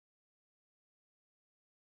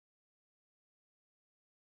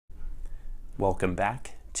Welcome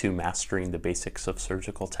back to Mastering the Basics of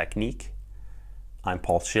Surgical Technique. I'm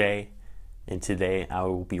Paul Shea, and today I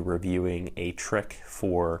will be reviewing a trick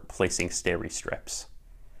for placing Steri-Strips.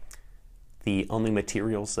 The only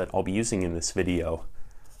materials that I'll be using in this video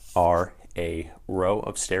are a row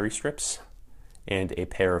of Steri-Strips and a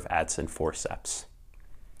pair of Adson Forceps.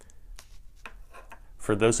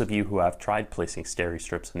 For those of you who have tried placing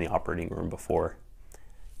Steri-Strips in the operating room before,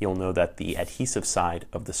 you'll know that the adhesive side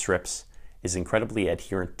of the strips is incredibly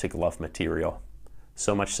adherent to glove material,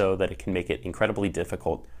 so much so that it can make it incredibly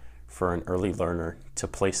difficult for an early learner to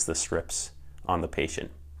place the strips on the patient.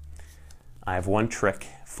 I have one trick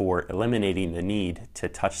for eliminating the need to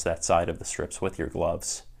touch that side of the strips with your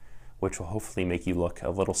gloves, which will hopefully make you look a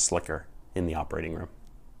little slicker in the operating room.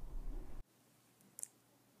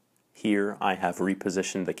 Here I have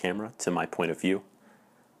repositioned the camera to my point of view.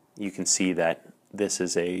 You can see that this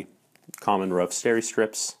is a common row of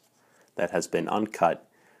Steri-Strips that has been uncut.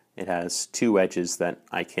 It has two edges that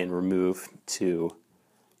I can remove to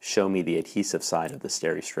show me the adhesive side of the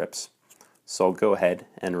Steri-Strips. So I'll go ahead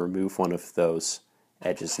and remove one of those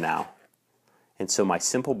edges now. And so my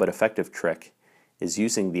simple but effective trick is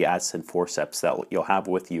using the Adson Forceps that you'll have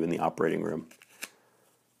with you in the operating room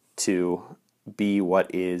to be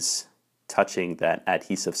what is touching that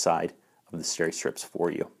adhesive side of the Steri-Strips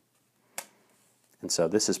for you. And so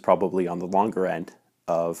this is probably on the longer end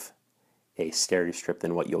of a Steri-Strip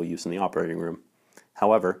than what you'll use in the operating room.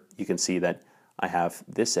 However, you can see that I have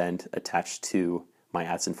this end attached to my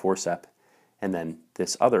Adson Forceps, and then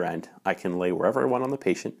this other end I can lay wherever I want on the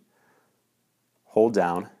patient, hold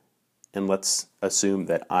down, and let's assume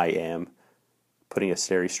that I am putting a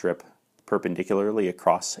Steri-Strip perpendicularly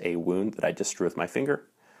across a wound that I just drew with my finger.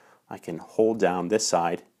 I can hold down this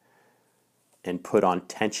side and put on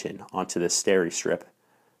tension onto the Steri-Strip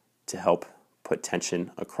to help put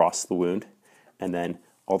tension across the wound, and then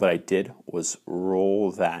all that I did was roll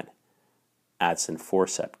that Adson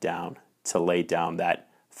Forceps down to lay down that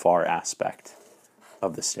far aspect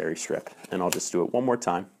of the Steri-Strip. And I'll just do it one more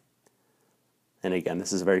time. And again,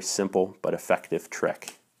 this is a very simple but effective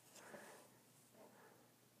trick.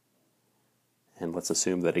 And let's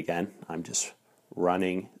assume that again, I'm just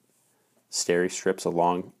running Steri-Strips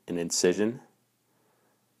along an incision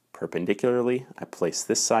perpendicularly. I place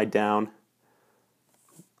this side down,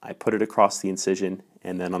 I put it across the incision,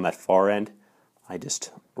 and then on that far end, I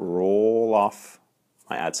just roll off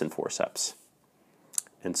my Adson Forceps.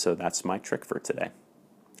 And so that's my trick for today.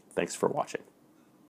 Thanks for watching.